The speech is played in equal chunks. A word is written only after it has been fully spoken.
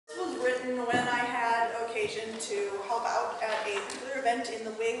season when I had occasion to help out at a particular event in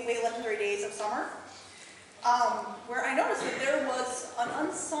the way legendary days of summer, where I noticed that there was an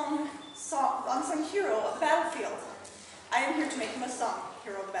unsung hero of the battlefield. I am here to make him a sung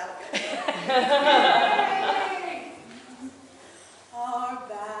hero of the battlefield. Our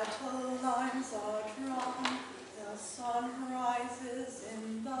battle lines are drawn, the sun rises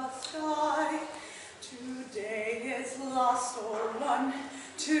in the sky. Today is lost or won,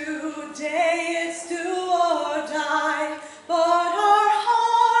 today is do or die. But our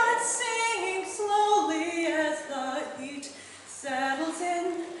hearts sink slowly as the heat settles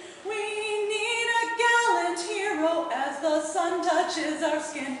in. We need a gallant hero as the sun touches our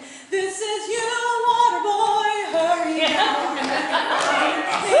skin. This is you, water boy, hurry now.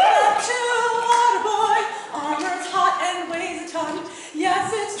 Take that too, water boy, armor's hot and weighs a ton.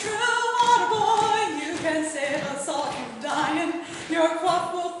 Yes, it's true, water boy, you can save us all from dying. Your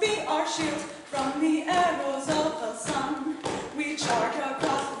quaff will be our shield from the arrows of the sun. We charge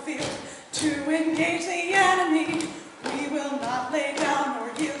across the field to engage the enemy. We will not lay down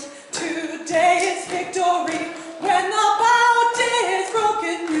or yield. Today is victory. When the bout is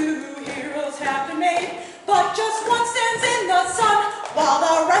broken, new heroes have been made. But just one stands in the sun, while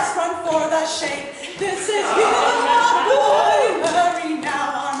the rest run for the shade. This is you, water boy, hurry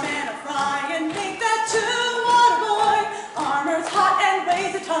now, our men are frying. Make that too, water boy, armor's hot and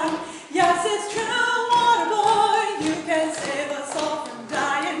weighs a ton. Yes, it's true, water boy, you can save us all from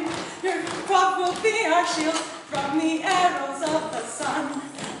dying. Your crop will be our shield from the arrows of the sun.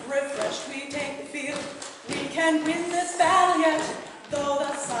 Refreshed we take the field, we can win this battle yet, though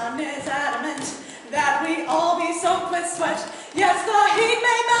the sun is adamant that we all be soaked with sweat. Yes, the heat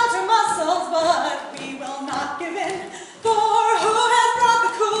may melt our muscles, but we will not give in. For who has brought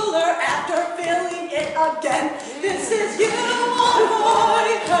the cooler after filling it again? This is you, water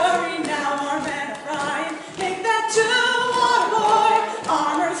boy, hurry now, our men are frying. Make that too, water boy,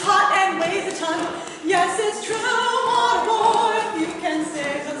 armor's hot and weighs a ton. Yes, it's true, water boy, you can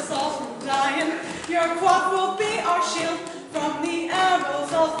save us all from dying. Your quaff will be our shield from the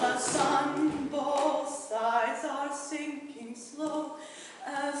arrows of the sun. Both sides are sinking slow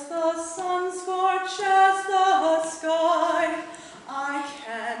as the sun scorches the sky. I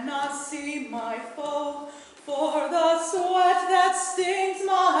cannot see my foe for the sweat that stings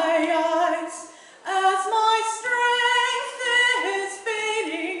my eyes. As my strength is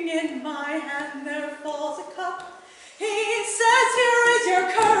fading in my hand, there falls a cup. He says, here is your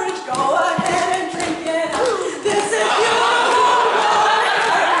courage, go ahead and drink it up. This is your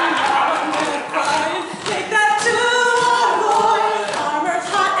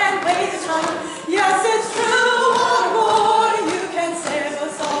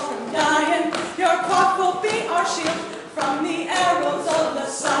shield from the arrows of the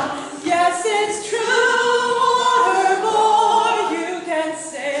sun. Yes, it's true, water boy, you can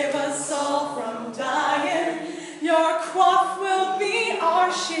save us all from dying. Your quaff will be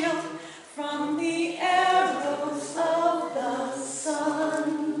our shield from the arrows.